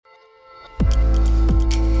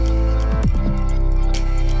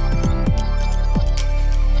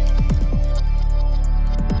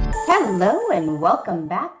Hello and welcome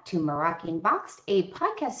back to Meraki Unboxed, a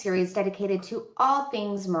podcast series dedicated to all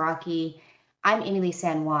things Meraki. I'm Emily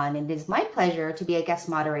San Juan, and it is my pleasure to be a guest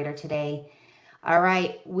moderator today. All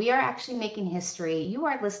right, we are actually making history. You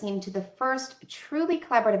are listening to the first truly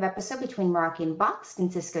collaborative episode between Meraki Unboxed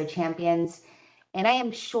and Cisco Champions, and I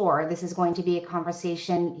am sure this is going to be a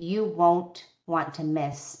conversation you won't want to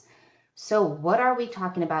miss. So what are we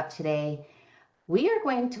talking about today? We are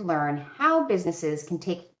going to learn how businesses can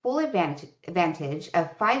take full advantage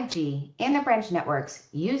of 5G and their branch networks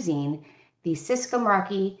using the Cisco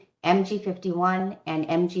Meraki MG51 and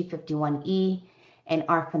MG51E, and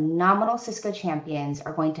our phenomenal Cisco champions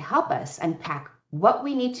are going to help us unpack what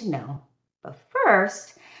we need to know. But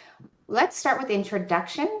first, let's start with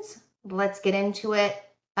introductions. Let's get into it.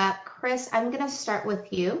 Chris, I'm going to start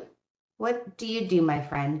with you. What do you do, my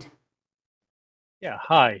friend? Yeah,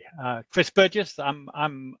 hi, Chris Burgess.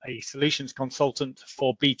 I'm a solutions consultant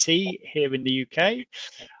for BT here in the UK.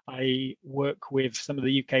 I work with some of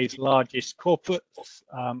the UK's largest corporates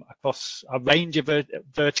across a range of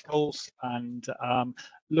verticals and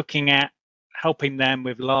looking at helping them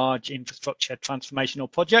with large infrastructure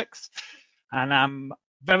transformational projects. And I'm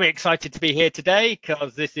very excited to be here today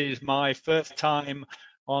because this is my first time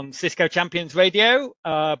on Cisco Champions Radio,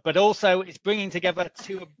 but also it's bringing together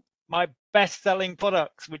two of my best-selling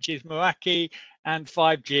products, which is Meraki and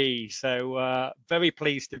 5G. So very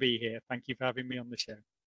pleased to be here. Thank you for having me on the show.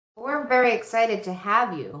 We're very excited to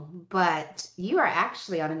have you, but you are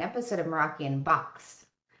actually on an episode of Meraki Unboxed.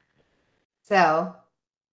 So,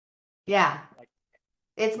 yeah,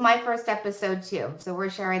 it's my first episode too. So we're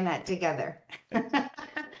sharing that together.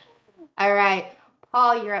 All right,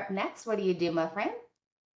 Paul, you're up next. What do you do, my friend?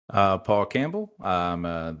 Paul Campbell. I'm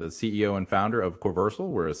the CEO and founder of Corversal.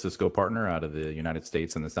 We're a Cisco partner out of the United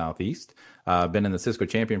States and the Southeast. I've been in the Cisco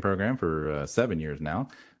Champion program for 7 years now.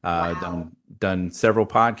 Wow. Done several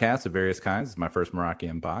podcasts of various kinds. It's my first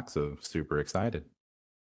Meraki Unbox, so super excited.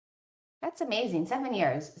 That's amazing. 7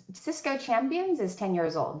 years. Cisco Champions is 10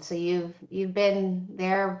 years old. So you've been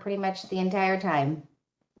there pretty much the entire time.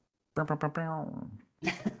 All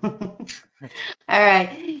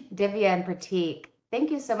right, Divya and Pratik, thank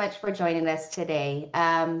you so much for joining us today.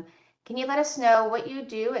 Can you let us know what you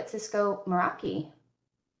do at Cisco Meraki?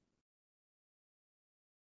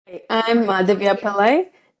 I'm Divya Pillai,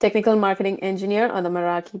 Technical Marketing Engineer on the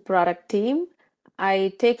Meraki product team.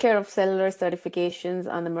 I take care of cellular certifications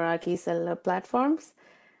on the Meraki cellular platforms.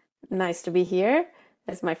 Nice to be here.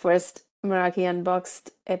 It's my first Meraki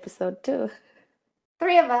Unboxed episode too.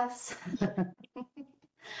 3 of us.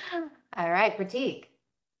 All right, Pratik.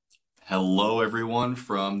 Hello, everyone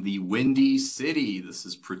from the Windy City. This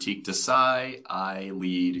is Pratik Desai. I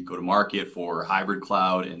lead go-to-market for hybrid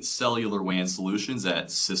cloud and cellular WAN solutions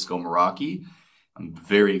at Cisco Meraki. I'm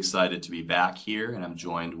very excited to be back here, and I'm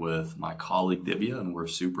joined with my colleague Divya, and we're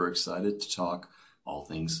super excited to talk all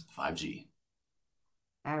things 5G.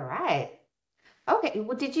 All right. Okay,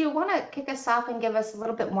 well, did you want to kick us off and give us a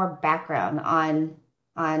little bit more background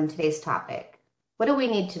on today's topic? What do we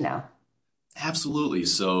need to know? Absolutely.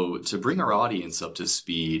 So to bring our audience up to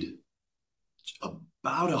speed,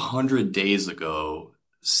 about 100 days ago,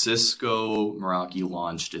 Cisco Meraki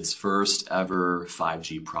launched its first ever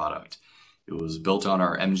 5G product. It was built on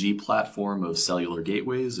our MG platform of cellular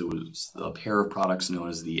gateways. It was a pair of products known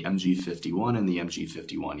as the MG51 and the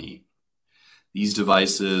MG51E. These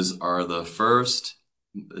devices are the first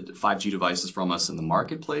 5G devices from us in the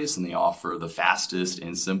marketplace, and they offer the fastest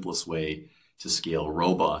and simplest way to scale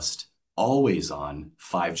robust, always-on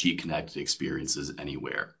 5G connected experiences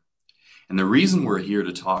anywhere. And the reason we're here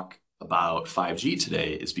to talk about 5G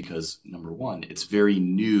today is because, number one, it's very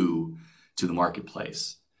new to the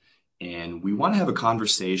marketplace. And we want to have a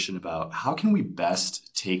conversation about how can we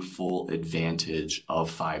best take full advantage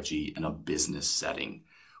of 5G in a business setting.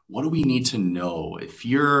 What do we need to know? If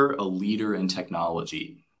you're a leader in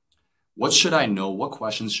technology, what should I know? What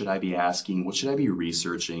questions should I be asking? What should I be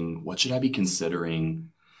researching? What should I be considering?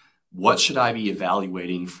 What should I be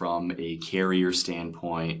evaluating from a carrier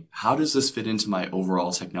standpoint? How does this fit into my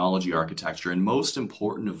overall technology architecture? And most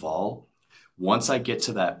important of all, once I get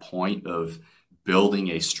to that point of building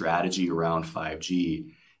a strategy around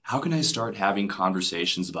 5G, how can I start having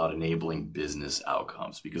conversations about enabling business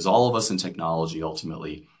outcomes? Because all of us in technology,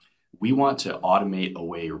 ultimately, we want to automate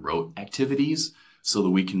away rote activities so that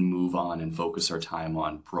we can move on and focus our time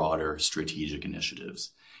on broader strategic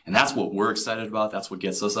initiatives. And that's what we're excited about. That's what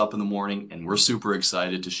gets us up in the morning. And we're super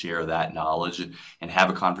excited to share that knowledge and have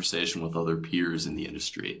a conversation with other peers in the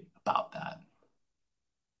industry about that.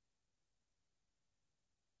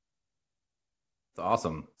 It's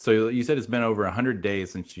awesome. So you said it's been over 100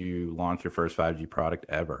 days since you launched your first 5G product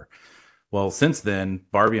ever. Well, since then,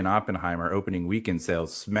 Barbie and Oppenheimer opening weekend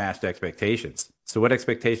sales smashed expectations. So what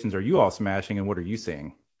expectations are you all smashing and what are you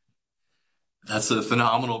seeing? That's a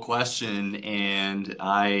phenomenal question, and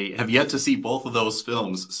I have yet to see both of those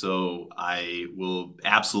films, so I will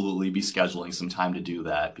absolutely be scheduling some time to do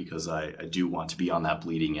that because I do want to be on that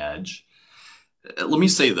bleeding edge. Let me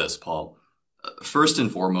say this, Paul. First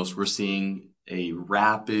and foremost, we're seeing a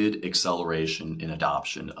rapid acceleration in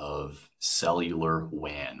adoption of cellular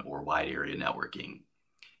WAN or wide area networking.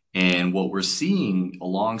 And what we're seeing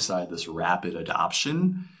alongside this rapid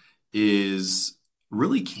adoption is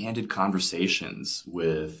really candid conversations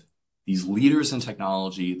with these leaders in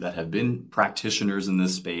technology that have been practitioners in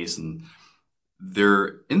this space. And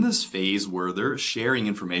they're in this phase where they're sharing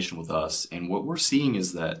information with us. And what we're seeing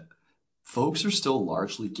is that folks are still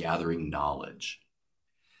largely gathering knowledge.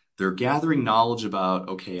 They're gathering knowledge about,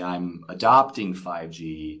 okay, I'm adopting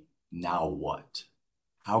 5G. Now what?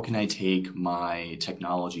 How can I take my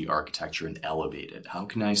technology architecture and elevate it? How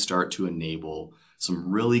can I start to enable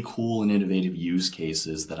some really cool and innovative use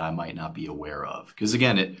cases that I might not be aware of? Because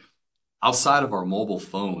again, outside of our mobile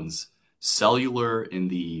phones, cellular in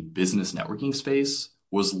the business networking space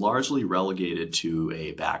was largely relegated to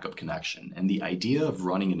a backup connection. And the idea of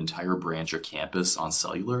running an entire branch or campus on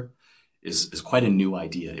cellular is quite a new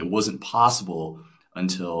idea. It wasn't possible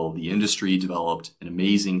until the industry developed an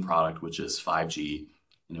amazing product, which is 5G.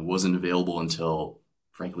 And it wasn't available until,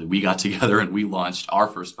 frankly, we got together and we launched our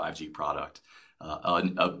first 5G product.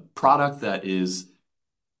 A product that is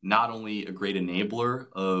not only a great enabler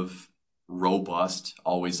of robust,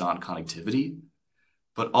 always-on connectivity,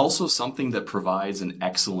 but also something that provides an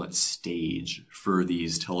excellent stage for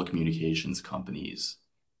these telecommunications companies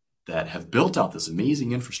that have built out this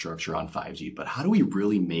amazing infrastructure on 5G. But how do we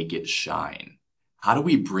really make it shine? How do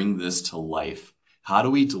we bring this to life? How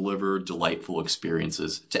do we deliver delightful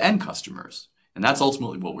experiences to end customers? And that's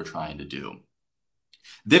ultimately what we're trying to do.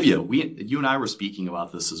 Divya, you and I were speaking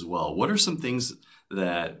about this as well. What are some things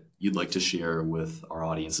that you'd like to share with our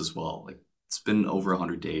audience as well? Like, it's been over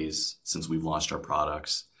 100 days since we've launched our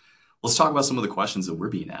products. Let's talk about some of the questions that we're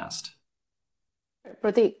being asked.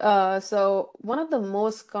 Pratik, so one of the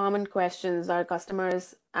most common questions our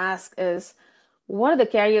customers ask is, what are the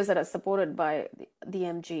carriers that are supported by the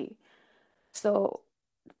MG? So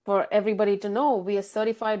for everybody to know, we are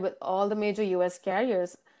certified with all the major US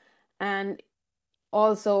carriers, and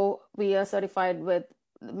also we are certified with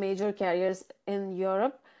major carriers in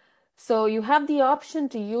Europe. So you have the option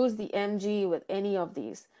to use the MG with any of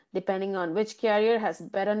these. Depending on which carrier has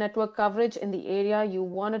better network coverage in the area you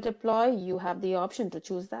want to deploy, you have the option to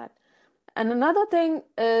choose that. And another thing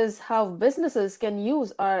is how businesses can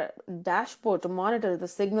use our dashboard to monitor the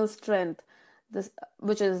signal strength,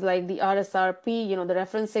 which is like the RSRP, the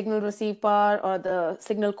reference signal receive power, or the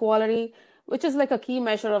signal quality, which is like a key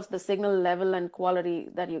measure of the signal level and quality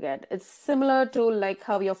that you get. It's similar to like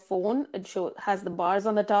how your phone, has the bars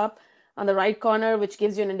on the top, on the right corner, which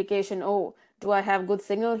gives you an indication, oh, do I have good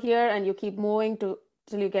signal here? And you keep moving till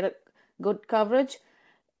you get a good coverage.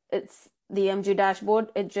 It's the MG dashboard.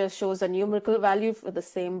 It just shows a numerical value for the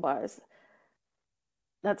same bars.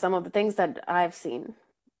 That's some of the things that I've seen.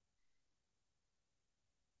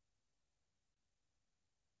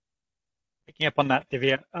 Picking up on that,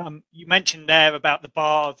 Divya, you mentioned there about the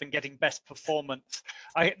bars and getting best performance.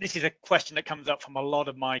 This is a question that comes up from a lot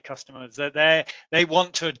of my customers. That they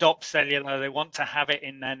want to adopt cellular, they want to have it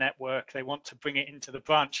in their network, they want to bring it into the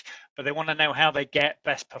branch, but they want to know how they get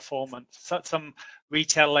best performance. So some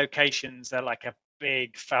retail locations, they're like a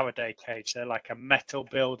big Faraday cage. They're like a metal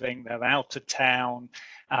building. They're out of town,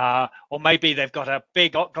 or maybe they've got a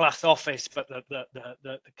big glass office, but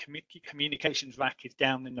the communications rack is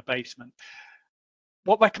down in the basement.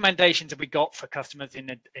 What recommendations have we got for customers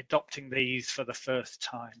in adopting these for the first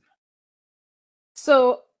time?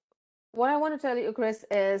 So what I want to tell you, Chris,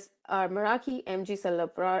 is our Meraki MG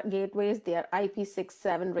Cellular gateways, they are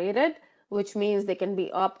IP67 rated, which means they can be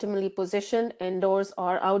optimally positioned indoors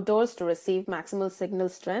or outdoors to receive maximal signal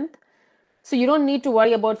strength. So you don't need to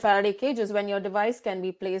worry about Faraday cages when your device can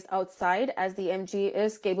be placed outside, as the MG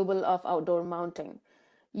is capable of outdoor mounting.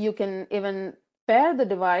 You can even pair the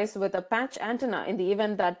device with a patch antenna in the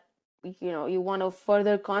event that you want to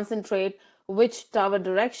further concentrate which tower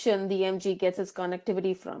direction the MG gets its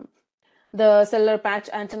connectivity from. The cellular patch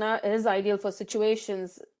antenna is ideal for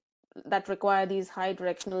situations that require these high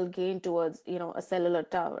directional gain towards a cellular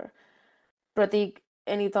tower. Pratik,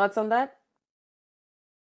 any thoughts on that?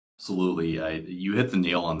 Absolutely. You hit the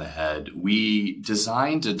nail on the head. We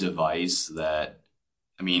designed a device that,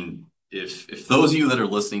 if those of you that are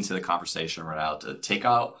listening to the conversation right now, to take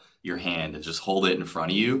out your hand and just hold it in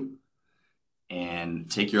front of you and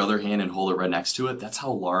take your other hand and hold it right next to it, that's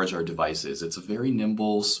how large our device is. It's a very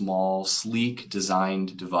nimble, small, sleek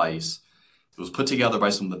designed device. It was put together by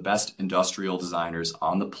some of the best industrial designers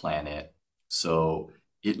on the planet. So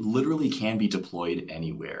it literally can be deployed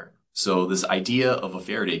anywhere. So this idea of a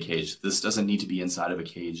Faraday cage, this doesn't need to be inside of a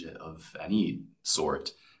cage of any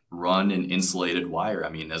sort. Run an insulated wire. I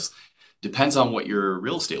mean, this depends on what your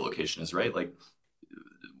real estate location is, right? Like,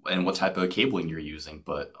 and what type of cabling you're using.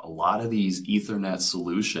 But a lot of these Ethernet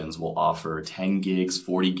solutions will offer 10 gigs,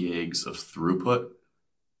 40 gigs of throughput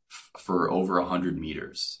for over 100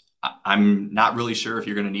 meters. I'm not really sure if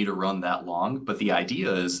you're going to need to run that long, but the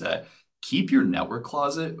idea is that keep your network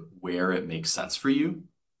closet where it makes sense for you,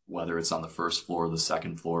 whether it's on the first floor or the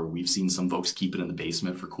second floor. We've seen some folks keep it in the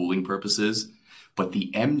basement for cooling purposes, but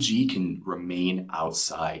the MG can remain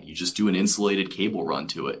outside. You just do an insulated cable run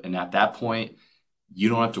to it. And at that point, you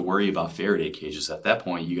don't have to worry about Faraday cages. At that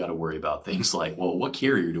point, you got to worry about things like, well, what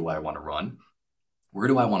carrier do I want to run? Where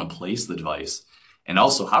do I want to place the device? And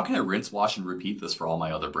also, how can I rinse, wash, and repeat this for all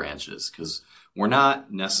my other branches? Because we're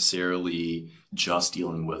not necessarily just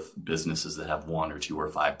dealing with businesses that have 1 or 2 or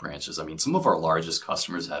 5 branches. I mean, some of our largest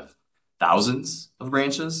customers have thousands of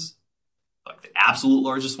branches. Like the absolute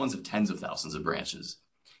largest ones have tens of thousands of branches.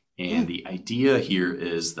 And the idea here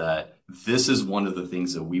is that this is one of the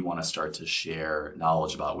things that we want to start to share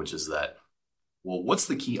knowledge about, which is that, well, what's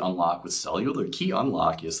the key unlock with cellular? The key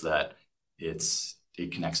unlock is that it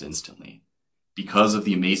connects instantly. Because of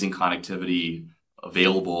the amazing connectivity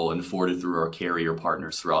available and afforded through our carrier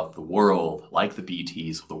partners throughout the world, like the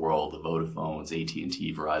BTs of the world, the Vodafones,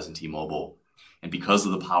 AT&T, Verizon, T-Mobile, and because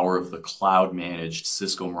of the power of the cloud-managed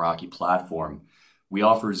Cisco Meraki platform, we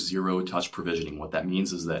offer zero-touch provisioning. What that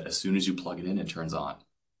means is that as soon as you plug it in, it turns on.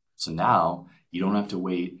 So now you don't have to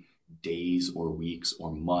wait days or weeks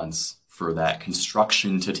or months for that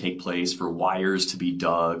construction to take place, for wires to be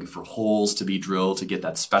dug, for holes to be drilled, to get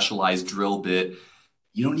that specialized drill bit.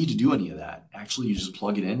 You don't need to do any of that. Actually, you just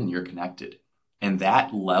plug it in and you're connected. And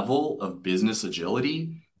that level of business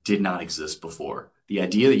agility did not exist before. The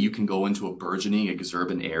idea that you can go into a burgeoning,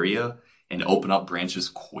 exurban area and open up branches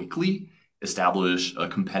quickly, establish a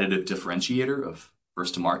competitive differentiator of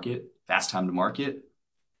first to market, fast time to market.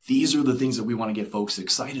 These are the things that we want to get folks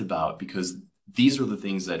excited about, because these are the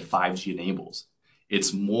things that 5G enables.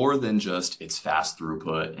 It's more than just it's fast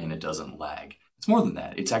throughput and it doesn't lag. It's more than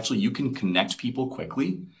that. It's actually you can connect people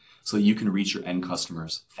quickly so you can reach your end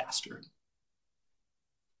customers faster.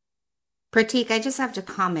 Pratik, I just have to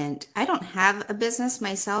comment. I don't have a business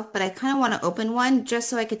myself, but I kind of want to open one just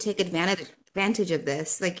so I could take advantage of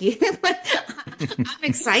this. Like you, I'm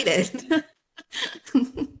excited.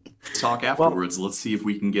 Talk afterwards. Let's see if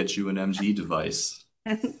we can get you an MG device.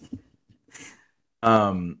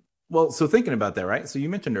 Well, so thinking about that, right? So you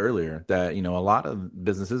mentioned earlier that, a lot of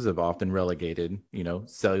businesses have often relegated,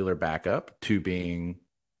 cellular backup to being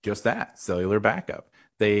just that, cellular backup.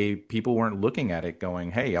 People weren't looking at it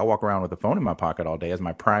going, hey, I'll walk around with a phone in my pocket all day as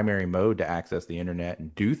my primary mode to access the internet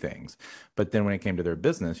and do things. But then when it came to their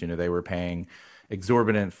business, they were paying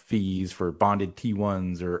exorbitant fees for bonded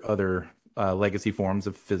T1s or other legacy forms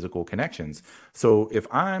of physical connections. So if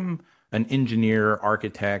I'm an engineer,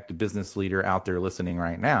 architect, business leader out there listening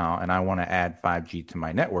right now, and I want to add 5G to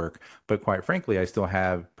my network, but quite frankly, I still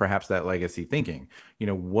have perhaps that legacy thinking,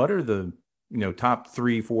 what are the top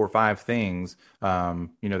 3, 4, 5 things,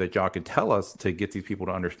 that y'all could tell us to get these people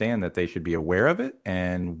to understand that they should be aware of it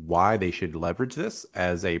and why they should leverage this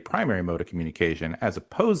as a primary mode of communication, as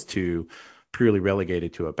opposed to purely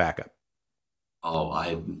relegated to a backup? Oh,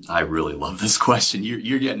 I really love this question.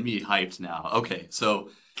 You're getting me hyped now. Okay, so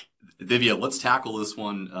Divya, let's tackle this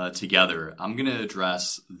one together. I'm going to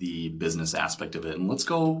address the business aspect of it, and let's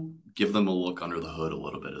go give them a look under the hood a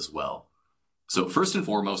little bit as well. So first and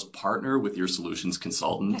foremost, partner with your solutions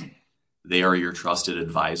consultant. They are your trusted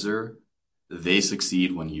advisor. They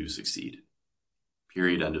succeed when you succeed.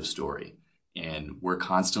 Period. End of story. And we're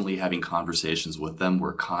constantly having conversations with them.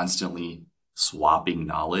 We're constantly swapping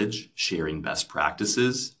knowledge, sharing best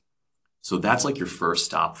practices. So that's like your first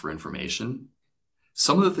stop for information.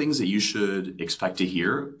 Some of the things that you should expect to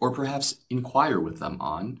hear or perhaps inquire with them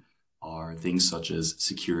on are things such as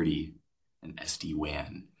security and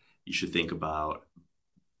SD-WAN. You should think about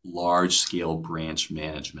large-scale branch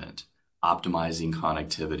management, optimizing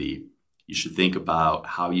connectivity. You should think about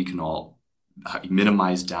how you can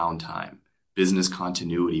minimize downtime, business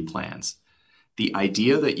continuity plans. The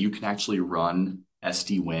idea that you can actually run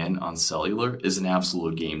SD-WAN on cellular is an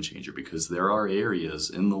absolute game changer, because there are areas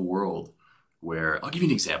in the world where, I'll give you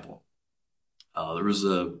an example. There was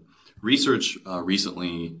a research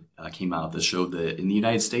recently came out that showed that in the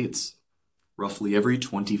United States, roughly every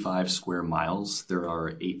 25 square miles, there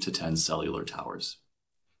are 8 to 10 cellular towers.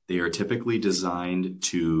 They are typically designed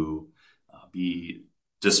to be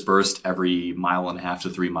dispersed every 1.5 to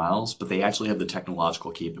 3 miles, but they actually have the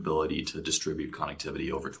technological capability to distribute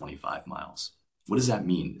connectivity over 25 miles. What does that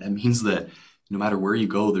mean? That means that no matter where you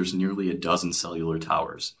go, there's nearly a dozen cellular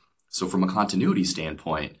towers. So from a continuity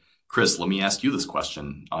standpoint, Chris, let me ask you this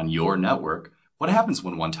question. On your network, what happens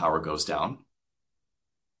when one tower goes down?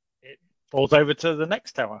 It falls over to the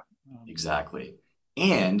next tower. Exactly.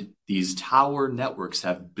 And these tower networks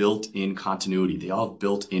have built-in continuity. They all have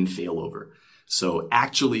built-in failover. So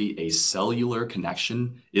actually, a cellular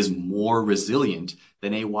connection is more resilient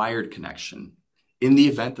than a wired connection. In the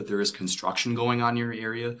event that there is construction going on in your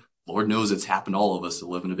area, Lord knows it's happened to all of us that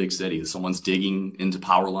live in a big city. Someone's digging into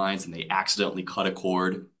power lines and they accidentally cut a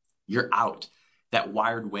cord. You're out. That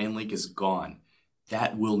wired WAN link is gone.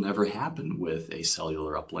 That will never happen with a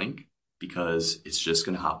cellular uplink because it's just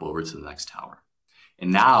going to hop over to the next tower.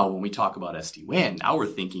 And now when we talk about SD-WAN, now we're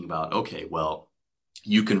thinking about, okay, well,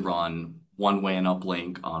 you can run one WAN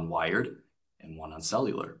uplink on wired and one on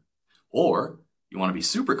cellular. Or you want to be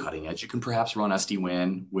super cutting edge, you can perhaps run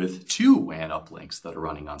SD-WAN with 2 WAN uplinks that are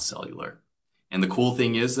running on cellular. And the cool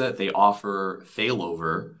thing is that they offer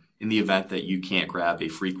failover in the event that you can't grab a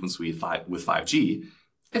frequency with 5G,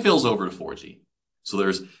 it fails over to 4G. So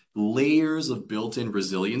there's layers of built-in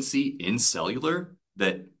resiliency in cellular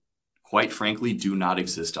that, quite frankly, do not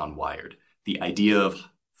exist on wired. The idea of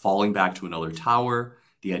falling back to another tower,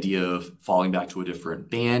 the idea of falling back to a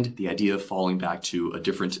different band, the idea of falling back to a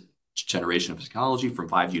different generation of technology from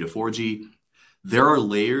 5G to 4G, there are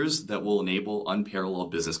layers that will enable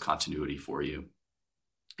unparalleled business continuity for you.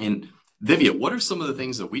 And Divya, what are some of the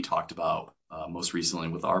things that we talked about most recently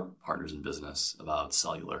with our partners in business about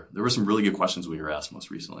cellular? There were some really good questions we were asked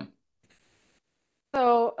most recently.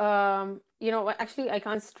 So, actually, I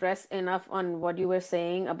can't stress enough on what you were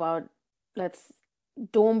saying about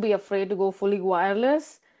don't be afraid to go fully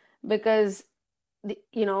wireless because,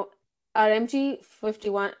 our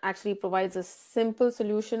MG51 actually provides a simple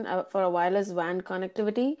solution for a wireless WAN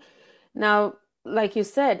connectivity. Now, like you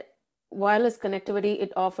said, wireless connectivity,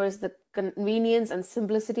 it offers the convenience and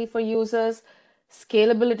simplicity for users.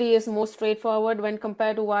 Scalability is more straightforward when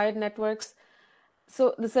compared to wired networks.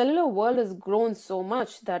 So the cellular world has grown so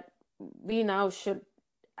much that we now should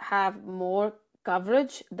have more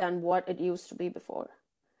coverage than what it used to be before.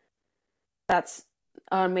 That's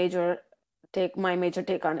my major take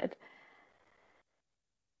on it.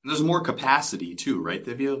 There's more capacity too, right,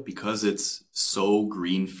 Divya? Because it's so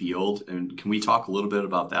greenfield. And can we talk a little bit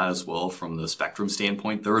about that as well from the spectrum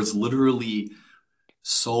standpoint? There is literally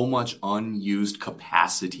so much unused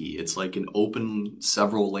capacity. It's like an open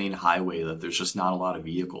several lane highway that there's just not a lot of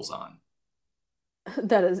vehicles on.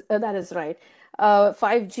 That is right.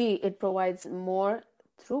 5G, it provides more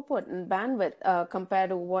throughput and bandwidth compared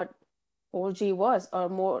to what 4G was, or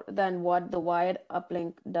more than what the wired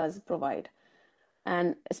uplink does provide.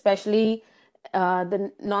 And especially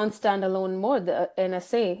the non-standalone mode, the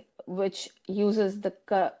NSA, which uses the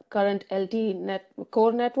current LTE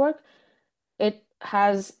core network, it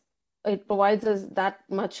provides us that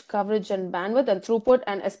much coverage and bandwidth and throughput,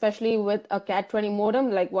 and especially with a Cat20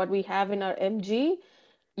 modem like what we have in our MG,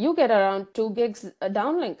 you get around 2 gigs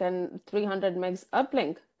downlink and 300 megs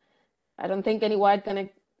uplink. I don't think any wired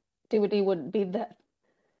connectivity would beat that.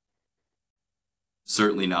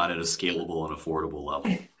 Certainly not at a scalable and affordable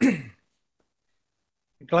level. I'm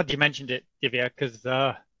glad you mentioned it, Divya, because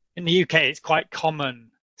in the UK, it's quite common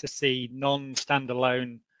to see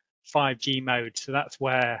non-standalone 5G mode. So that's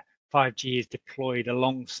where 5G is deployed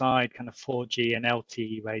alongside kind of 4G and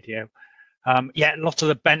LTE radio. A lot of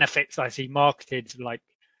the benefits I see marketed, like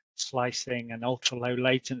slicing and ultra low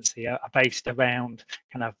latency, are based around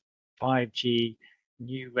kind of 5G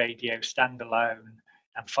new radio standalone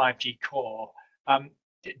and 5G core.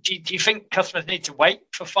 Do you think customers need to wait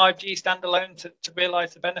for 5G standalone to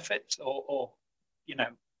realize the benefits, or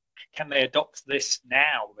can they adopt this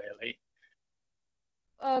now, really?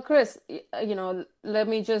 Chris, let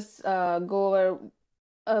me just go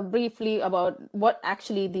over briefly about what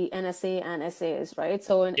actually the NSA and SA is, right?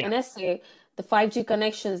 So in NSA, the 5G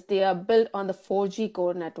connections, they are built on the 4G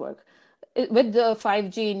core network with the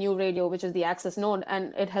 5G new radio, which is the access node,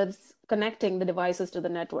 and it helps connecting the devices to the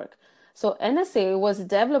network. So NSA was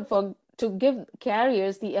developed to give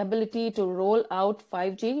carriers the ability to roll out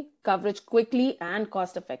 5G coverage quickly and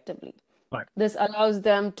cost effectively. Right. This allows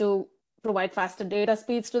them to provide faster data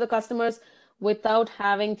speeds to the customers without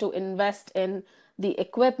having to invest in the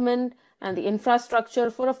equipment and the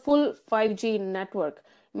infrastructure for a full 5G network.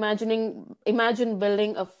 Imagine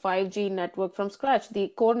building a 5G network from scratch. The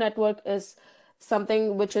core network is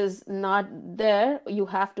something which is not there. You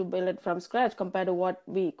have to build it from scratch compared to what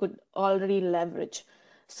we could already leverage.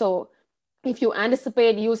 So if you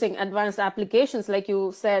anticipate using advanced applications, like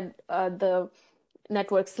you said, the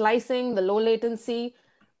network slicing, the low latency,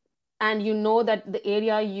 and you know that the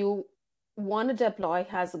area you want to deploy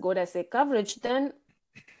has good SA coverage, then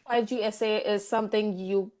 5G SA is something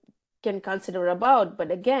you can consider about. But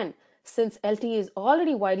again, since LTE is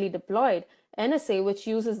already widely deployed, NSA, which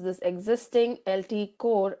uses this existing LTE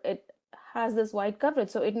core, it has this wide coverage.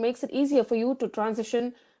 So it makes it easier for you to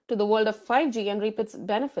transition to the world of 5G and reap its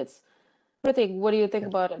benefits. Pratik, what do you think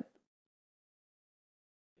about it?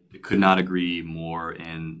 I could not agree more.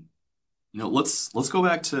 And let's go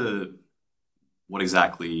back to what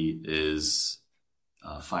exactly is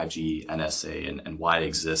 5G NSA and why it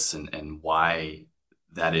exists and why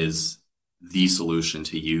that is the solution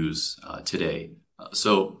to use today.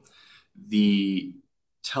 So the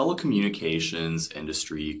telecommunications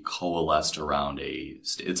industry coalesced around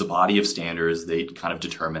it's a body of standards. They kind of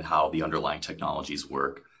determine how the underlying technologies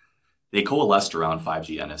work. They coalesced around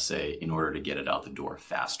 5G NSA in order to get it out the door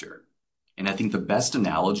faster. And I think the best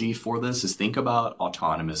analogy for this is think about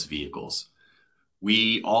autonomous vehicles.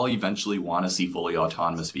 We all eventually want to see fully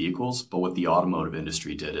autonomous vehicles, but what the automotive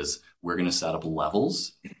industry did is we're going to set up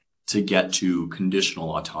levels to get to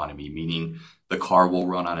conditional autonomy, meaning the car will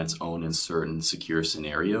run on its own in certain secure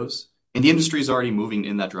scenarios. And the industry is already moving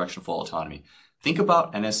in that direction of full autonomy. Think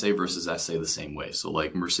about NSA versus SA the same way. So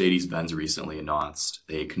like Mercedes-Benz recently announced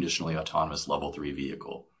a conditionally autonomous level 3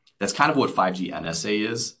 vehicle. That's kind of what 5G NSA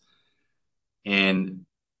is. And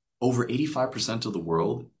over 85% of the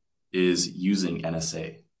world is using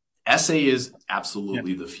NSA. SA is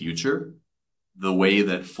absolutely the future, the way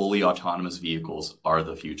that fully autonomous vehicles are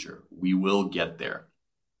the future. We will get there.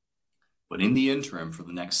 But in the interim, for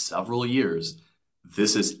the next several years,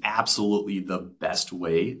 this is absolutely the best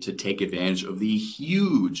way to take advantage of the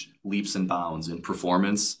huge leaps and bounds in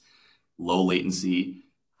performance, low latency,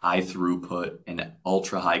 high throughput, and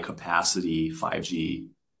ultra high capacity 5G.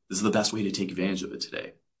 This is the best way to take advantage of it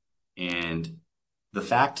today. And the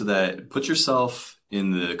fact that put yourself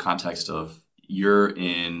in the context of you're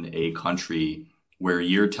in a country where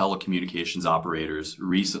your telecommunications operators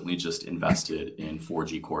recently just invested in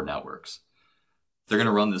 4G core networks. They're going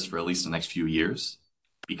to run this for at least the next few years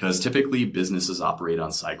because typically businesses operate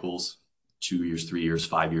on cycles, 2 years, 3 years,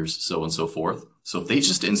 5 years, so on and so forth. So if they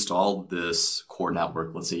just installed this core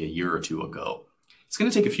network, let's say a year or two ago, it's going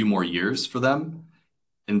to take a few more years for them.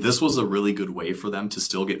 And this was a really good way for them to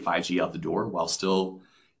still get 5G out the door while still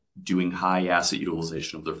doing high asset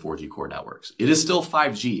utilization of their 4G core networks. It is still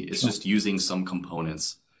 5G. It's just using some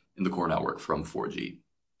components in the core network from 4G.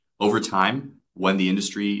 Over time, when the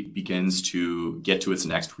industry begins to get to its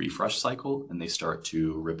next refresh cycle and they start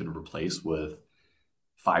to rip and replace with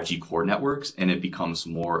 5G core networks and it becomes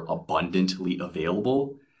more abundantly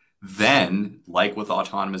available, then, like with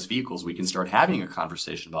autonomous vehicles, we can start having a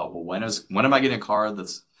conversation about, well, when am I getting a car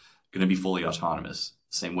that's going to be fully autonomous?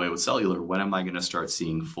 Same way with cellular, when am I going to start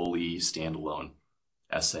seeing fully standalone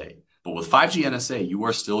SA? But with 5G NSA, you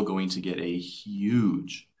are still going to get a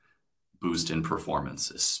huge boost in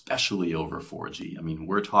performance, especially over 4G. I mean,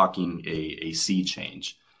 we're talking a sea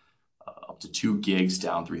change, up to 2 gigs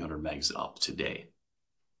down 300 megs up today.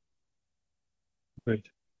 Great.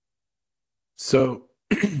 So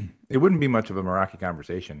it wouldn't be much of a Meraki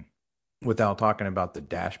conversation without talking about the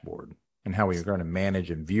dashboard and how we are going to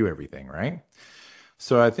manage and view everything, right?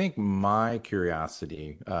 So I think my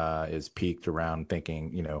curiosity is piqued around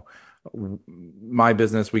thinking, my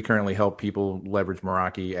business, we currently help people leverage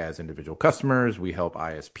Meraki as individual customers. We help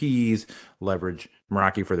ISPs leverage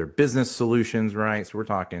Meraki for their business solutions, right? So we're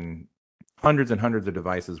talking hundreds and hundreds of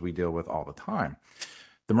devices we deal with all the time.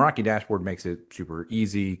 The Meraki dashboard makes it super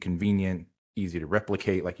easy, convenient, easy to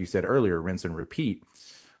replicate, like you said earlier, rinse and repeat.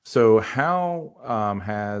 So how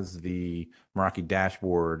has the Meraki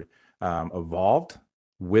dashboard evolved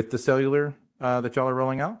with the cellular that y'all are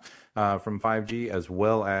rolling out from 5G, as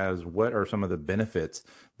well as what are some of the benefits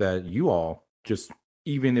that you all, just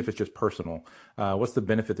even if it's just personal, what's the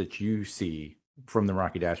benefit that you see from the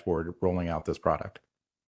Meraki dashboard rolling out this product?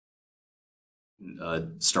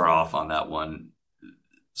 Start off on that one.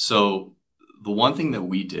 So the one thing that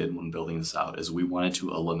we did when building this out is we wanted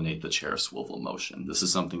to eliminate the chair swivel motion. This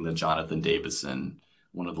is something that Jonathan Davidson,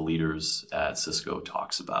 one of the leaders at Cisco,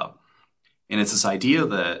 talks about. And it's this idea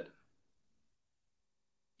that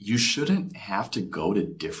you shouldn't have to go to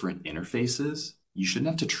different interfaces you shouldn't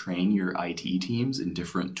have to train your IT teams in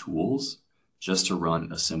different tools just to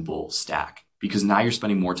run a simple stack, because now you're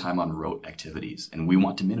spending more time on rote activities, and we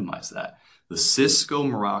want to minimize that. The Cisco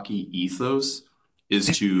Meraki ethos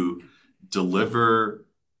is to deliver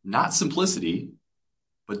not simplicity,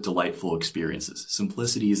 but delightful experiences.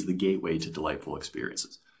 Simplicity is the gateway to delightful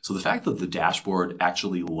experiences. So the fact that the dashboard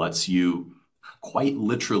actually lets you quite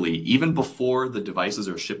literally, even before the devices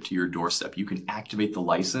are shipped to your doorstep, you can activate the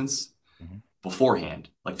license beforehand,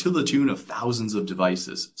 like to the tune of thousands of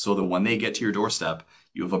devices, so that when they get to your doorstep,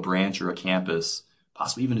 you have a branch or a campus,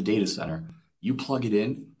 possibly even a data center, you plug it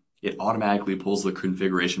in, it automatically pulls the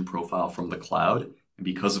configuration profile from the cloud. And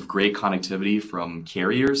because of great connectivity from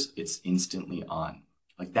carriers, it's instantly on.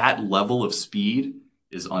 Like, that level of speed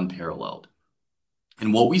is unparalleled.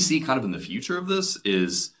 And what we see kind of in the future of this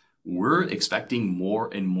is we're expecting more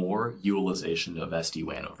and more utilization of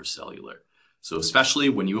SD-WAN over cellular. So especially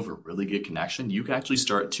when you have a really good connection, you can actually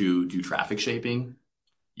start to do traffic shaping.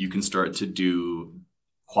 You can start to do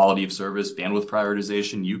quality of service, bandwidth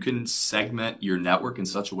prioritization. You can segment your network in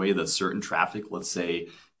such a way that certain traffic, let's say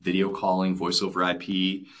video calling, voice over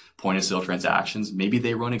IP, point of sale transactions, maybe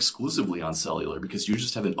they run exclusively on cellular because you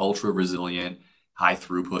just have an ultra resilient, high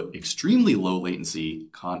throughput, extremely low latency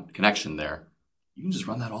connection there. You can just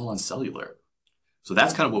run that all on cellular. So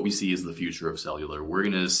that's kind of what we see as the future of cellular. We're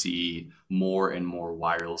going to see more and more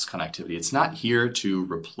wireless connectivity. It's not here to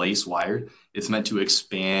replace wired. It's meant to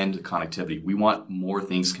expand connectivity. We want more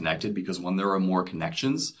things connected because when there are more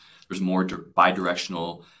connections, there's more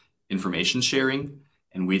bidirectional information sharing.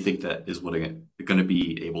 And we think that is what going to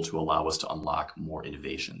be able to allow us to unlock more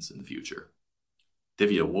innovations in the future.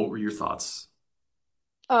 Divya, what were your thoughts?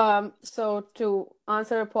 So to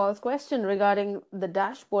answer Paul's question regarding the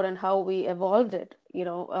dashboard and how we evolved it,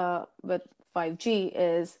 with 5G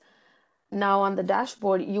is now on the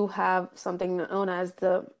dashboard, you have something known as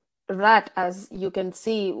the RAT, as you can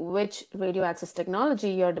see which radio access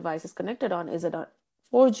technology your device is connected on. Is it on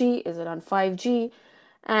 4G? Is it on 5G?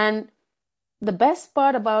 And the best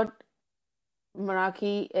part about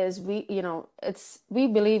Meraki is we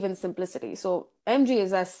believe in simplicity. So MG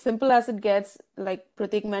is as simple as it gets, like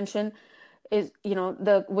Pratik mentioned, is,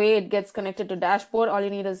 the way it gets connected to dashboard, all you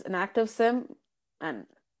need is an active SIM and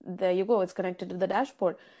there you go, it's connected to the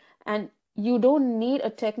dashboard. And you don't need a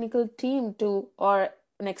technical team or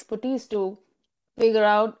an expertise to figure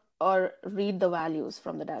out or read the values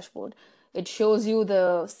from the dashboard. It shows you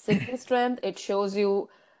the signal strength, it shows you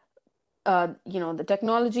the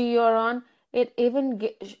technology you're on. It even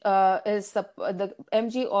the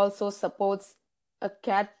MG also supports a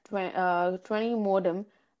Cat 20 modem,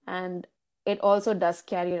 and it also does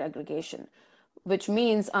carrier aggregation, which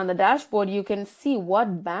means on the dashboard you can see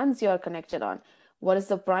what bands you are connected on, what is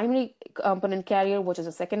the primary component carrier, which is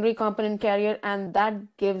a secondary component carrier, and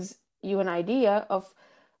that gives you an idea of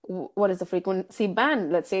what is the frequency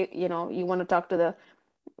band. Let's say you want to talk to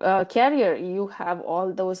the carrier, you have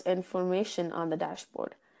all those information on the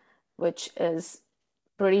dashboard, which is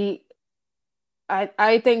pretty,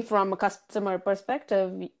 I think from a customer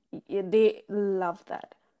perspective, they love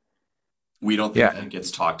that. We don't think that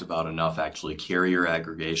gets talked about enough, actually. Carrier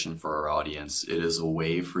aggregation for our audience, it is a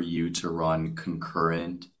way for you to run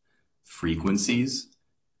concurrent frequencies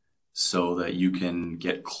so that you can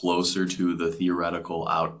get closer to the theoretical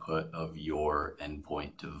output of your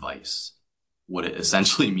endpoint device. What it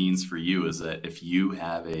essentially means for you is that if you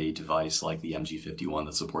have a device like the MG51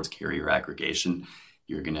 that supports carrier aggregation,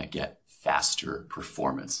 you're going to get faster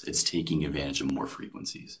performance. It's taking advantage of more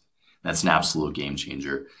frequencies. That's an absolute game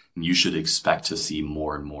changer. And you should expect to see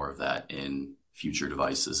more and more of that in future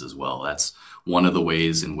devices as well. That's one of the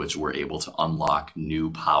ways in which we're able to unlock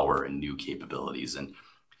new power and new capabilities. And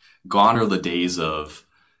gone are the days of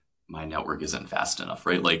my network isn't fast enough,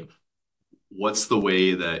 right? Like, what's the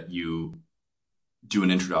way that you do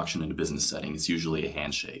an introduction in a business setting? It's usually a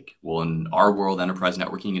handshake. Well, in our world, enterprise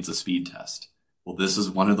networking, it's a speed test. Well, this is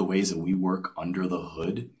one of the ways that we work under the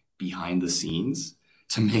hood, behind the scenes,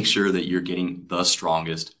 to make sure that you're getting the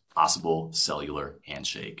strongest possible cellular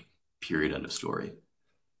handshake. Period. End of story.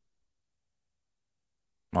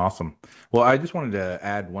 Awesome. Well, I just wanted to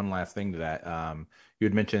add one last thing to that. You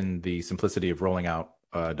had mentioned the simplicity of rolling out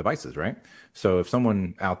devices, right? So if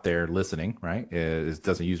someone out there listening, right,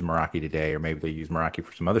 doesn't use Meraki today, or maybe they use Meraki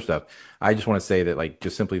for some other stuff, I just want to say that, like,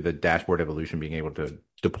 just simply the dashboard evolution, being able to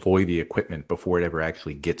deploy the equipment before it ever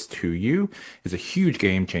actually gets to you, is a huge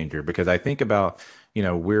game changer. Because I think about,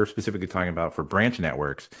 we're specifically talking about for branch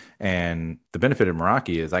networks, and the benefit of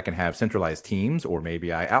Meraki is I can have centralized teams, or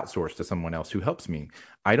maybe I outsource to someone else who helps me.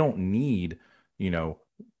 I don't need,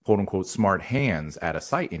 quote unquote smart hands at a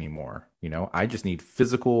site anymore. I just need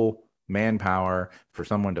physical manpower for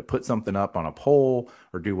someone to put something up on a pole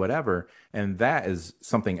or do whatever. And that is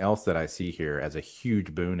something else that I see here as a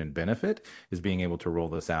huge boon and benefit, is being able to roll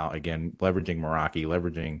this out again, leveraging Meraki,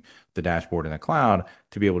 leveraging the dashboard in the cloud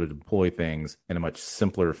to be able to deploy things in a much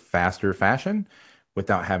simpler, faster fashion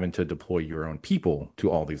without having to deploy your own people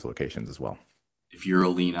to all these locations as well. If you're a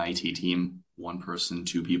lean IT team, 1 person,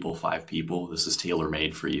 2 people, 5 people, this is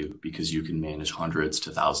tailor-made for you, because you can manage hundreds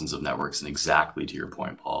to thousands of networks. And exactly to your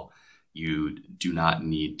point, Paul, you do not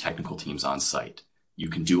need technical teams on site. You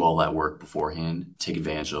can do all that work beforehand, take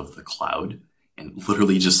advantage of the cloud, and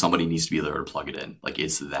literally just somebody needs to be there to plug it in. Like,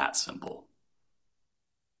 it's that simple.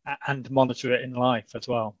 And monitor it in live as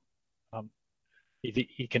well.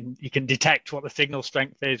 You can detect what the signal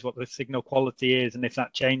strength is, what the signal quality is, and if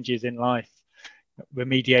that changes in life,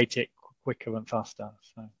 remediate it quicker and faster.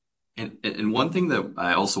 So. And one thing that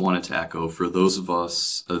I also wanted to echo for those of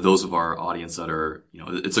our audience that are,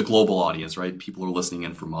 it's a global audience, right? People are listening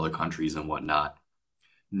in from other countries and whatnot.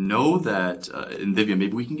 Know that, and Divya,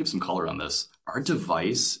 maybe we can give some color on this. Our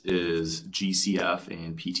device is GCF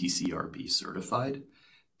and PTCRB certified.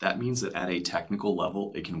 That means that at a technical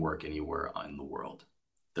level, it can work anywhere in the world.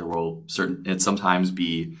 There will sometimes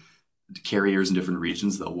be carriers in different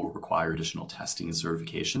regions that will require additional testing and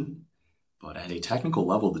certification. But at a technical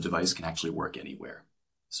level, the device can actually work anywhere.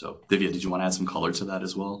 So, Divya, did you want to add some color to that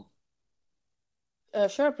as well?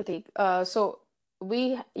 Sure, Prateek. So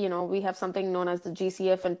we have something known as the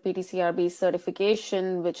GCF and PTCRB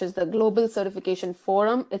certification, which is the Global Certification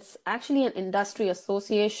Forum. It's actually an industry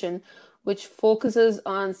association which focuses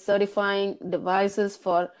on certifying devices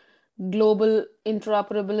for global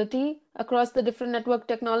interoperability across the different network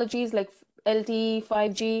technologies like LTE,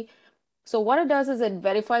 5G. So what it does is it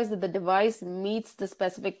verifies that the device meets the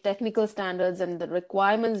specific technical standards and the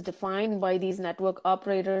requirements defined by these network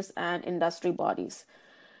operators and industry bodies.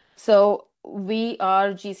 So we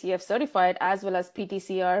are GCF certified as well as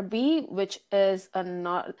PTCRB, which is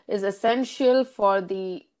essential for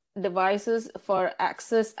the devices for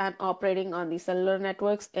access and operating on the cellular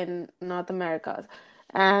networks in North America.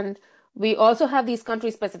 And we also have these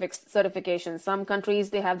country-specific certifications. Some countries,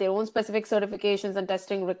 they have their own specific certifications and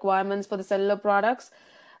testing requirements for the cellular products.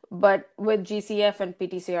 But with GCF and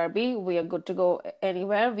PTCRB, we are good to go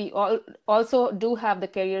anywhere. We also do have the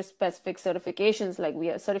carrier-specific certifications, like we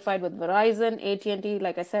are certified with Verizon, AT&T,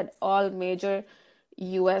 like I said, all major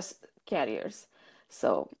US carriers.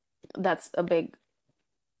 So that's a big...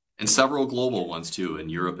 And several global ones too, in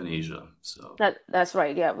Europe and Asia. So that's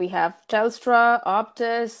right. Yeah, we have Telstra,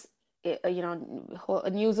 Optus,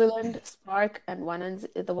 New Zealand, Spark, and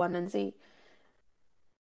the 1NZ.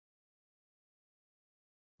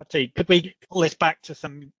 Could we pull this back to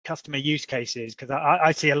some customer use cases? Because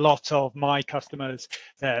I see a lot of my customers,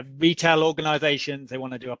 they're retail organizations, they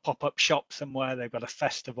want to do a pop-up shop somewhere, they've got a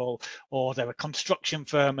festival, or they're a construction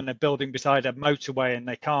firm and they're building beside a motorway and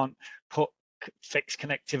they can't put fixed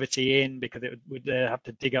connectivity in because it would have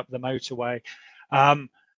to dig up the motorway.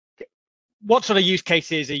 What sort of use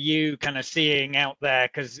cases are you kind of seeing out there?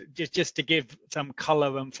 Because just to give some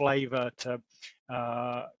color and flavor to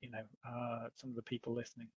some of the people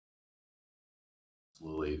listening.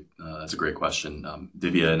 Absolutely, that's a great question.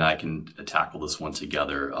 Divya and I can tackle this one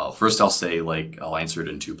together. First, I'll say, I'll answer it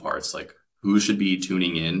in 2 parts. Like, who should be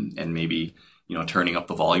tuning in and maybe turning up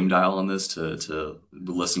the volume dial on this to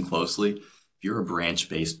listen closely. If you're a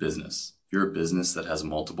branch-based business, if you're a business that has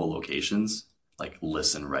multiple locations,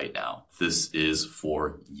 listen right now. This is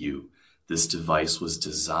for you. This device was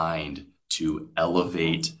designed to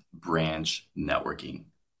elevate branch networking.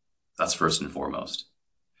 That's first and foremost.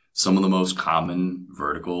 Some of the most common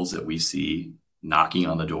verticals that we see knocking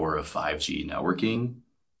on the door of 5G networking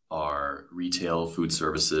are retail, food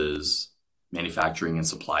services, manufacturing and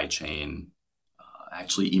supply chain,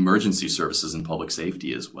 actually emergency services and public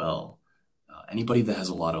safety as well. Anybody that has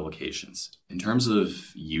a lot of locations. In terms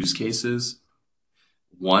of use cases,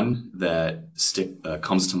 one that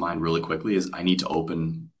comes to mind really quickly is I need to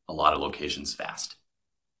open a lot of locations fast.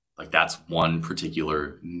 That's one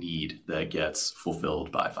particular need that gets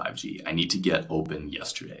fulfilled by 5G. I need to get open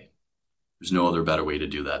yesterday. There's no other better way to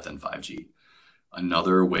do that than 5G.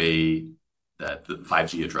 Another way that the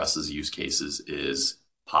 5G addresses use cases is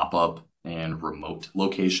pop-up and remote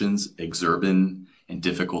locations, exurban and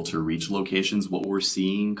difficult to reach locations. What we're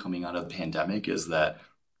seeing coming out of the pandemic is that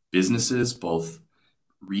businesses, both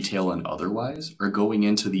retail and otherwise, are going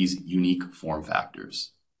into these unique form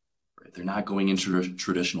factors. Right? They're not going into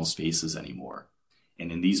traditional spaces anymore.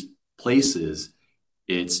 And in these places,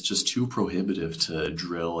 it's just too prohibitive to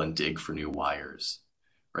drill and dig for new wires.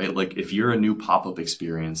 right? Like if you're a new pop-up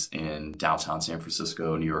experience in downtown San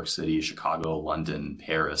Francisco, New York City, Chicago, London,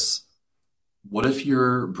 Paris, what if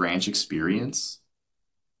your branch experience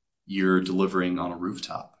you're delivering on a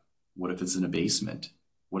rooftop? What if it's in a basement?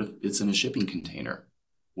 What if it's in a shipping container?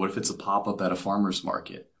 What if it's a pop-up at a farmer's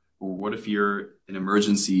market? Or what if you're an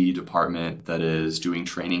emergency department that is doing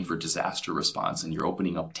training for disaster response and you're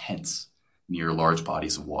opening up tents near large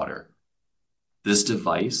bodies of water? This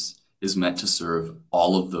device is meant to serve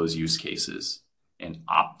all of those use cases and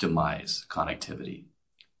optimize connectivity.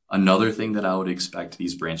 Another thing that I would expect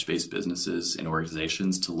these branch-based businesses and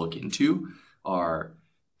organizations to look into are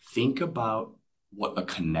think about what a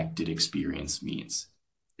connected experience means.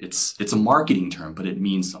 It's a marketing term, but it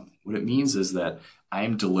means something. What it means is that I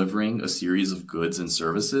am delivering a series of goods and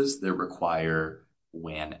services that require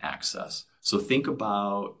WAN access. So think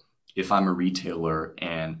about if I'm a retailer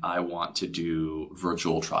and I want to do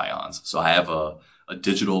virtual try-ons. So I have a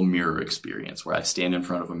digital mirror experience where I stand in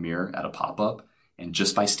front of a mirror at a pop-up, and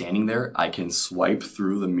just by standing there, I can swipe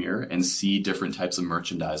through the mirror and see different types of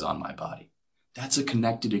merchandise on my body. That's a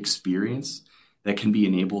connected experience that can be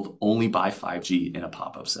enabled only by 5G in a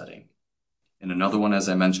pop-up setting. And another one, as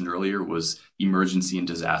I mentioned earlier, was emergency and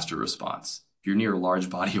disaster response. If you're near a large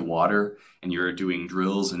body of water and you're doing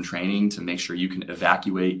drills and training to make sure you can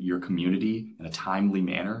evacuate your community in a timely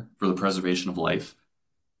manner for the preservation of life,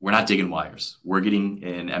 we're not digging wires. We're getting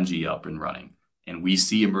an MG up and running. And we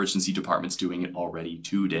see emergency departments doing it already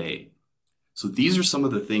today. So these are some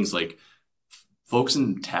of the things, like folks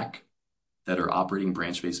in tech that are operating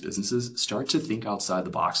branch-based businesses, start to think outside the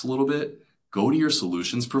box a little bit. Go to your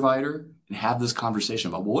solutions provider and have this conversation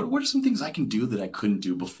about, well, what are some things I can do that I couldn't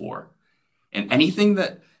do before? And anything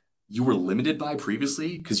that you were limited by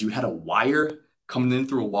previously because you had a wire coming in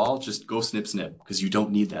through a wall, just go snip, snip, because you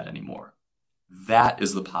don't need that anymore. That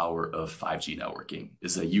is the power of 5G networking,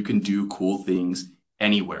 is that you can do cool things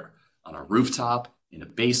anywhere, on a rooftop, in a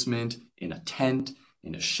basement, in a tent,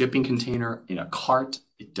 in a shipping container, in a cart.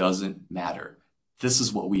 It doesn't matter. This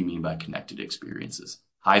is what we mean by connected experiences.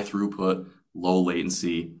 High throughput, low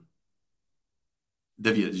latency.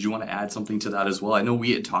 Divya, did you want to add something to that as well? I know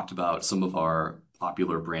we had talked about some of our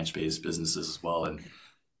popular branch-based businesses as well, and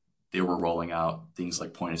they were rolling out things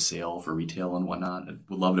like point of sale for retail and whatnot. And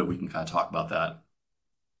we'd love it if we can kind of talk about that.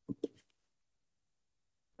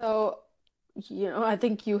 So, I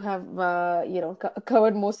think you have,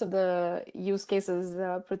 covered most of the use cases,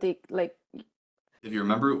 Pratik. Like, If you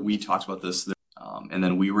remember, we talked about this, and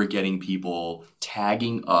then we were getting people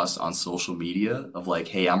tagging us on social media of like,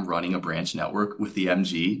 hey, I'm running a branch network with the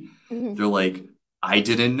MG. mhm. They're like, I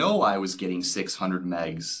didn't know I was getting 600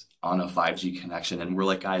 megs on a 5G connection. And we're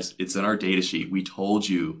like, guys, it's in our data sheet. We told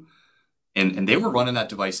you. And they were running that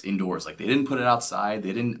device indoors. Like they didn't put it outside.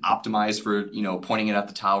 They didn't optimize for, pointing it at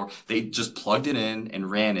the tower. They just plugged it in and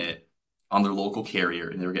ran it on their local carrier,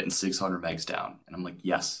 and they were getting 600 megs down. And I'm like,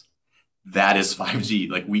 yes, that is 5G.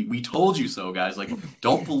 Like we told you so, guys. Like,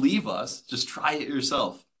 don't believe us. Just try it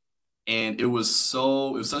yourself. And it was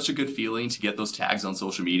such a good feeling to get those tags on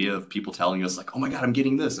social media of people telling us like, oh my God, I'm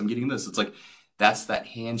getting this. I'm getting this. It's like, that's that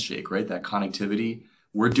handshake, right? That connectivity.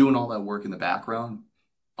 We're doing all that work in the background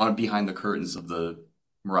on behind the curtains of the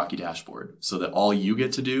Meraki dashboard, so that all you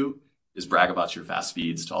get to do is brag about your fast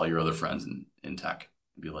speeds to all your other friends in tech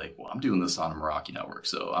and be like, well, I'm doing this on a Meraki network,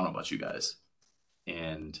 so I don't know about you guys.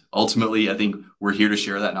 And ultimately, I think we're here to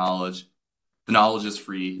share that knowledge. The knowledge is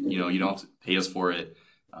free. You don't have to pay us for it.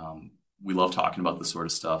 We love talking about this sort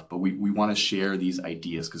of stuff, but we want to share these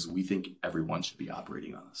ideas because we think everyone should be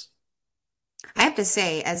operating on this. I have to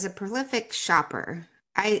say, as a prolific shopper,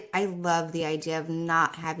 I love the idea of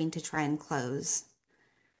not having to try and close.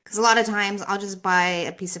 Because a lot of times I'll just buy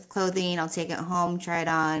a piece of clothing, I'll take it home, try it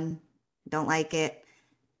on, don't like it,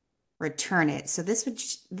 return it. So this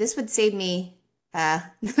would save me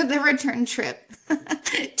the return trip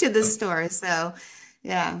to the store. So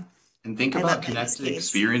yeah, And think I about love that use connected case.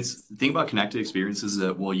 experience. Think about connected experiences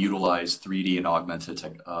that will utilize 3D and augmented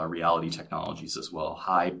reality technologies as well.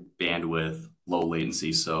 High bandwidth, low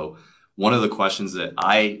latency. So one of the questions that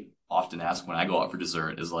I often ask when I go out for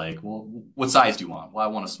dessert is like, well, what size do you want? Well, I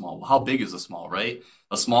want a small. Well, how big is a small, right?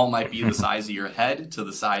 A small might be the size of your head to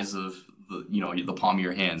the size of the palm of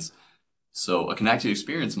your hands. So a connected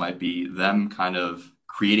experience might be them kind of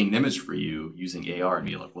creating an image for you using AR and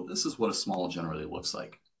be like, well, this is what a small generally looks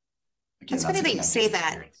like. Again, It's funny that's a that you say connected that.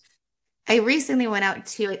 experience. I recently went out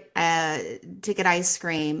to get ice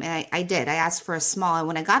cream, and I did. I asked for a small, and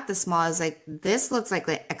when I got the small, I was like, "This looks like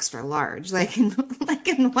the extra large." Like, in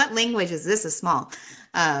what language is this a small?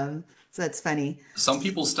 Um, So that's funny. Some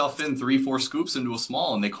people stuff in 3, 4 scoops into a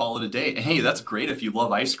small and they call it a day. And hey, that's great if you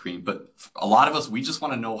love ice cream, but a lot of us, we just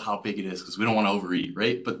want to know how big it is because we don't want to overeat,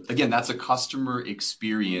 right? But again, that's a customer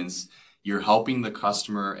experience. You're helping the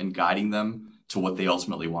customer and guiding them to what they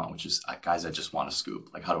ultimately want, which is, guys, I just want a scoop.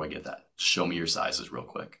 Like, how do I get that? Show me your sizes real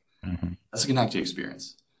quick. That's a connected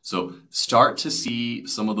experience. So start to see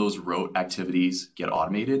some of those rote activities get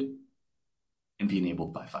automated and be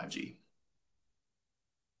enabled by 5G.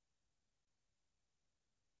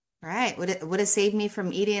 All right. Would have saved me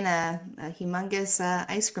from eating a humongous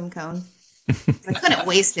ice cream cone. I couldn't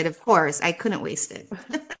waste it, of course. I couldn't waste it.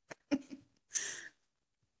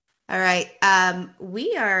 All right.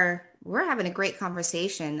 We're having a great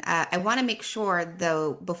conversation. I want to make sure,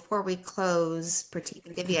 though, before we close, Pratik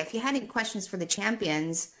and Divya, if you had any questions for the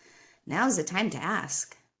champions, now's the time to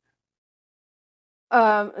ask.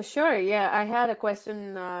 Sure. Yeah, I had a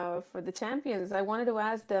question for the champions. I wanted to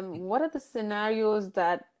ask them, what are the scenarios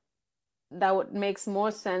that would makes more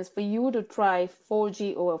sense for you to try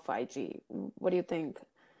 4G over 5G? What do you think?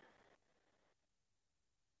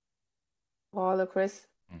 Paul or Chris?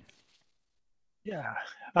 Yeah.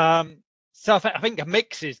 So I think a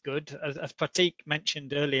mix is good. As Pratik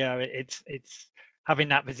mentioned earlier, it's having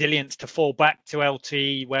that resilience to fall back to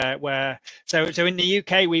LTE so in the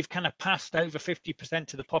UK we've kind of passed over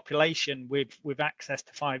 50% of the population with access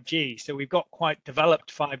to 5G. So we've got quite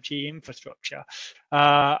developed 5G infrastructure,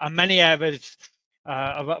 and many areas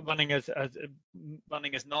are running as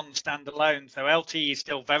non-standalone. So LTE is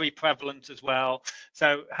still very prevalent as well.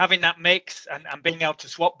 So having that mix and being able to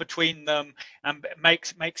swap between them and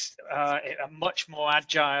makes it a much more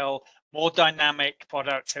agile, more dynamic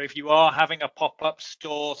product. So if you are having a pop-up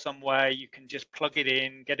store somewhere, you can just plug it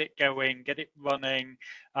in, get it going, get it running.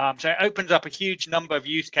 So it opens up a huge number of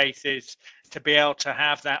use cases to be able to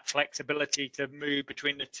have that flexibility to move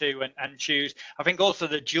between the two and choose. I think also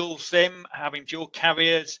the dual SIM, having dual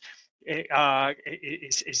carriers,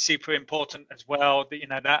 is super important as well.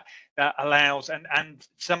 That allows and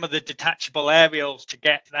some of the detachable aerials to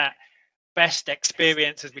get that best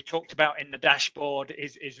experience, as we talked about in the dashboard,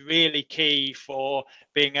 is really key for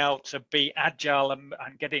being able to be agile and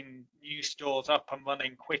getting new stores up and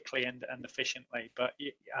running quickly and efficiently. But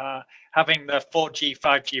having the 4G,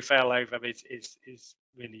 5G failover is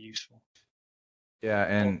really useful.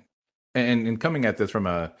 Yeah, and coming at this from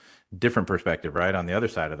a different perspective, right? On the other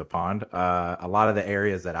side of the pond, a lot of the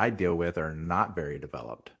areas that I deal with are not very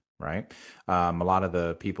developed. Right. A lot of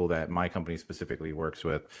the people that my company specifically works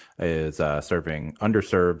with is serving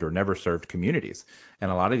underserved or never served communities.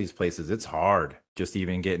 And a lot of these places, it's hard just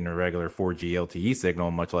even getting a regular 4G LTE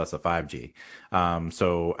signal, much less a 5G.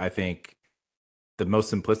 So I think the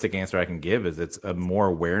most simplistic answer I can give is it's a more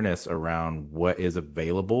awareness around what is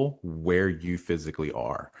available where you physically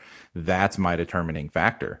are. That's my determining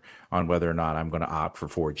factor on whether or not I'm going to opt for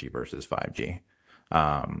 4G versus 5G.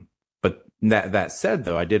 But that said,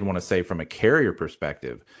 though, I did want to say from a carrier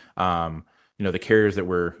perspective, the carriers that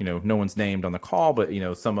were, no one's named on the call, but,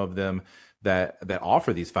 some of them that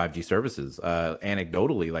offer these 5G services,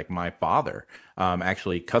 anecdotally, like my father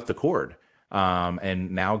actually cut the cord and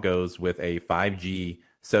now goes with a 5G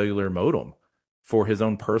cellular modem for his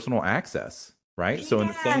own personal access. Right. Yeah.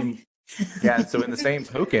 So in the same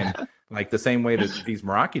token, like the same way that these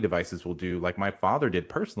Meraki devices will do, like my father did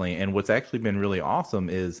personally. And what's actually been really awesome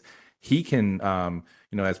is he can,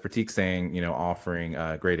 as Pratik's saying, offering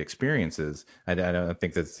great experiences. I don't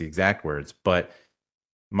think that's the exact words, but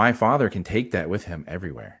my father can take that with him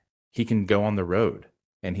everywhere. He can go on the road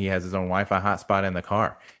and he has his own Wi-Fi hotspot in the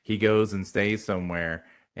car. He goes and stays somewhere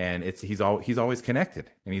and he's always connected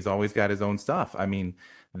and he's always got his own stuff. I mean,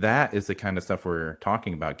 that is the kind of stuff we're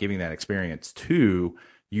talking about, giving that experience to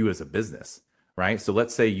you as a business, right? So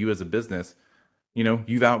let's say you as a business,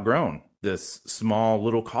 you've outgrown this small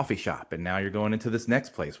little coffee shop and now you're going into this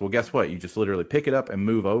next place. Well, guess what? You just literally pick it up and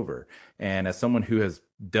move over. And as someone who has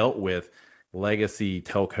dealt with legacy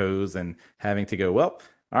telcos and having to go, well,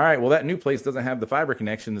 all right, well, that new place doesn't have the fiber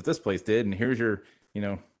connection that this place did. And here's your,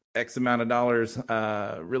 X amount of dollars,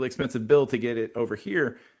 really expensive bill to get it over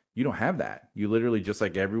here. You don't have that. You literally, just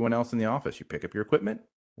like everyone else in the office, you pick up your equipment,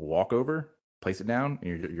 walk over, place it down,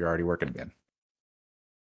 and you're already working again.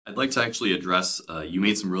 I'd like to actually address, you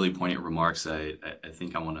made some really poignant remarks I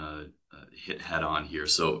think I want to hit head on here.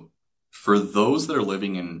 So for those that are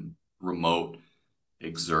living in remote,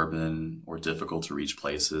 exurban, or difficult to reach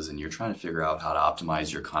places, and you're trying to figure out how to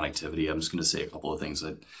optimize your connectivity, I'm just going to say a couple of things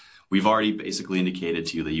that we've already basically indicated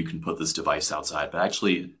to you that you can put this device outside, but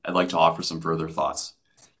actually I'd like to offer some further thoughts.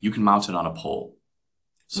 You can mount it on a pole.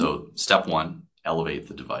 So step one, elevate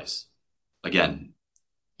the device. Again,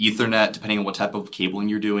 Ethernet, depending on what type of cabling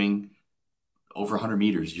you're doing, over 100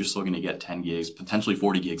 meters, you're still going to get 10 gigs, potentially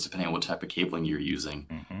 40 gigs, depending on what type of cabling you're using.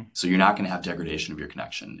 Mm-hmm. So you're not going to have degradation of your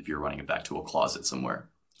connection if you're running it back to a closet somewhere.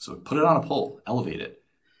 So put it on a pole, elevate it.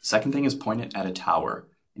 Second thing is point it at a tower.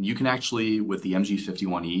 And you can actually, with the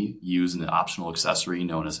MG51E, use an optional accessory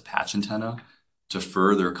known as a patch antenna to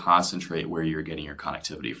further concentrate where you're getting your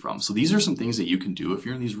connectivity from. So these are some things that you can do if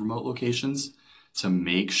you're in these remote locations to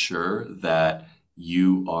make sure that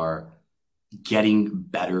you are getting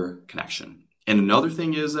better connection. And another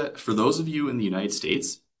thing is that for those of you in the United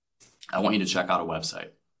States, I want you to check out a website.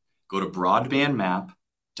 Go to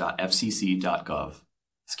broadbandmap.fcc.gov.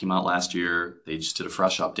 This came out last year. They just did a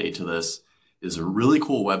fresh update to this. It is a really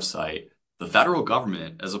cool website. The federal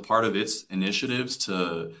government, as a part of its initiatives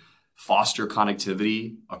to foster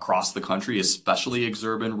connectivity across the country, especially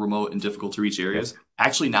exurban, remote, and difficult to reach areas,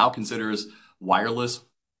 actually now considers wireless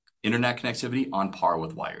internet connectivity on par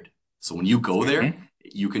with wired. So when you go there,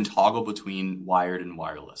 you can toggle between wired and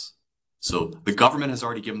wireless. So the government has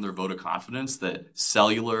already given their vote of confidence that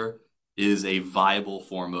cellular is a viable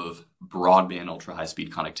form of broadband ultra high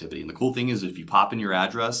speed connectivity. And the cool thing is if you pop in your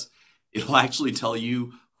address, it'll actually tell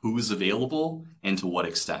you who's available and to what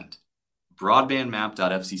extent.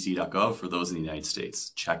 Broadbandmap.fcc.gov for those in the United States.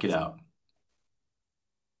 Check it out.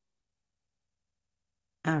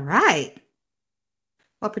 All right.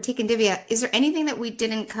 Well, Pratik and Divya, is there anything that we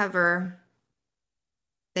didn't cover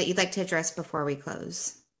that you'd like to address before we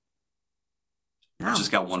close? No. I've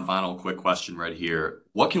just got one final quick question right here.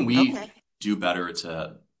 What can we do better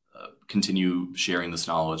to continue sharing this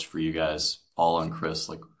knowledge for you guys, Paula and Chris?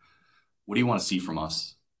 Like, what do you want to see from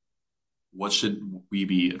us? What should we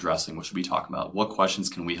be addressing? What should we talk about? What questions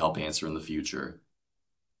can we help answer in the future?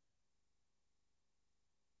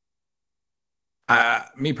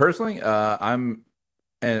 Me personally, and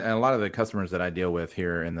a lot of the customers that I deal with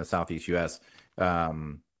here in the Southeast US,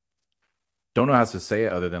 don't know how to say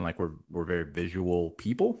it other than like we're very visual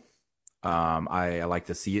people. I like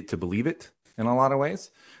to see it to believe it in a lot of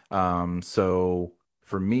ways. So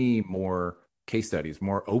for me, more case studies,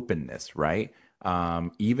 more openness, right?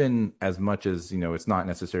 Even as much as, it's not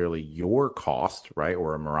necessarily your cost, right?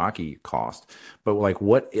 Or a Meraki cost, but like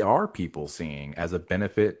what are people seeing as a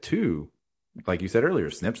benefit to, like you said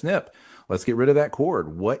earlier, snip. Let's get rid of that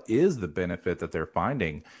cord. What is the benefit that they're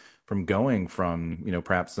finding from going from,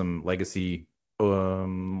 perhaps some legacy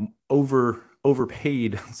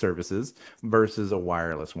overpaid services versus a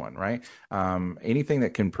wireless one, right? Anything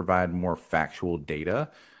that can provide more factual data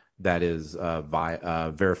that is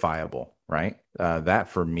verifiable, right? That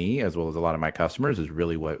for me, as well as a lot of my customers, is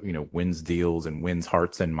really what, wins deals and wins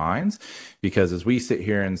hearts and minds. Because as we sit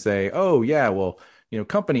here and say, oh yeah, well,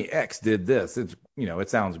 company X did this, it's, it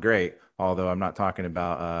sounds great. Although I'm not talking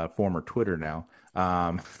about former Twitter now.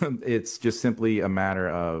 It's just simply a matter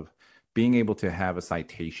of being able to have a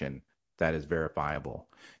citation that is verifiable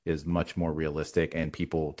is much more realistic, and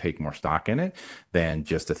people take more stock in it than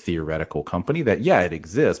just a theoretical company that, yeah, it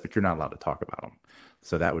exists, but you're not allowed to talk about them.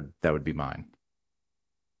 So that would be mine.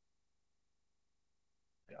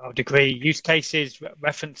 I would agree. Use cases,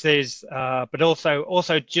 references, but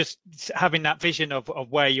also just having that vision of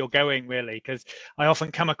where you're going, really, because I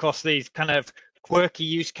often come across these kind of quirky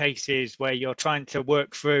use cases where you're trying to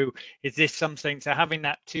work through, is this something? So having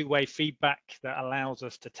that two-way feedback that allows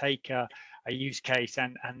us to take a use case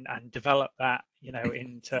and develop that,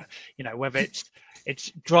 into, whether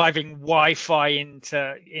it's driving Wi-Fi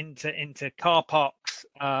into car parks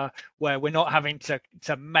where we're not having to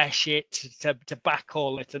mesh it, to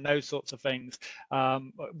backhaul it, and those sorts of things.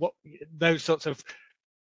 Those sorts of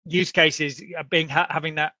use cases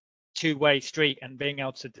having that two-way street and being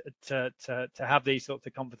able to have these sorts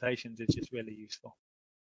of conversations is just really useful.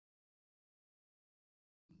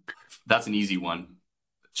 That's an easy one.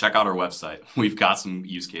 Check out our website. We've got some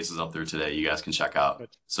use cases up there today you guys can check out.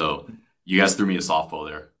 Good. So you guys threw me a softball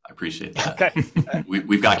there. I appreciate that. Okay.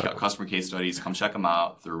 We've got customer case studies. Come check them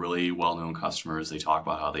out. They're really well-known customers. They talk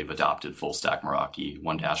about how they've adopted full stack Meraki,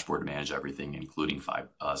 one dashboard to manage everything, including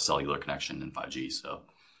cellular connection and 5G. So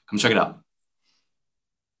come check it out.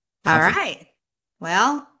 All right.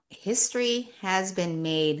 Well, history has been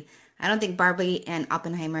made. I don't think Barbie and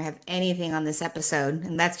Oppenheimer have anything on this episode,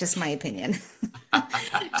 and that's just my opinion.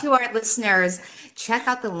 To our listeners, check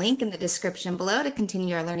out the link in the description below to continue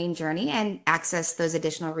your learning journey and access those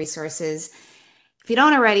additional resources. If you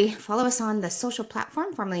don't already, follow us on the social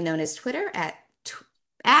platform formerly known as Twitter at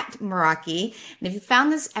Meraki. And if you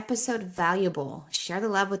found this episode valuable, share the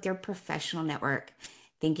love with your professional network.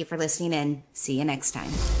 Thank you for listening in. See you next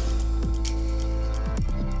time.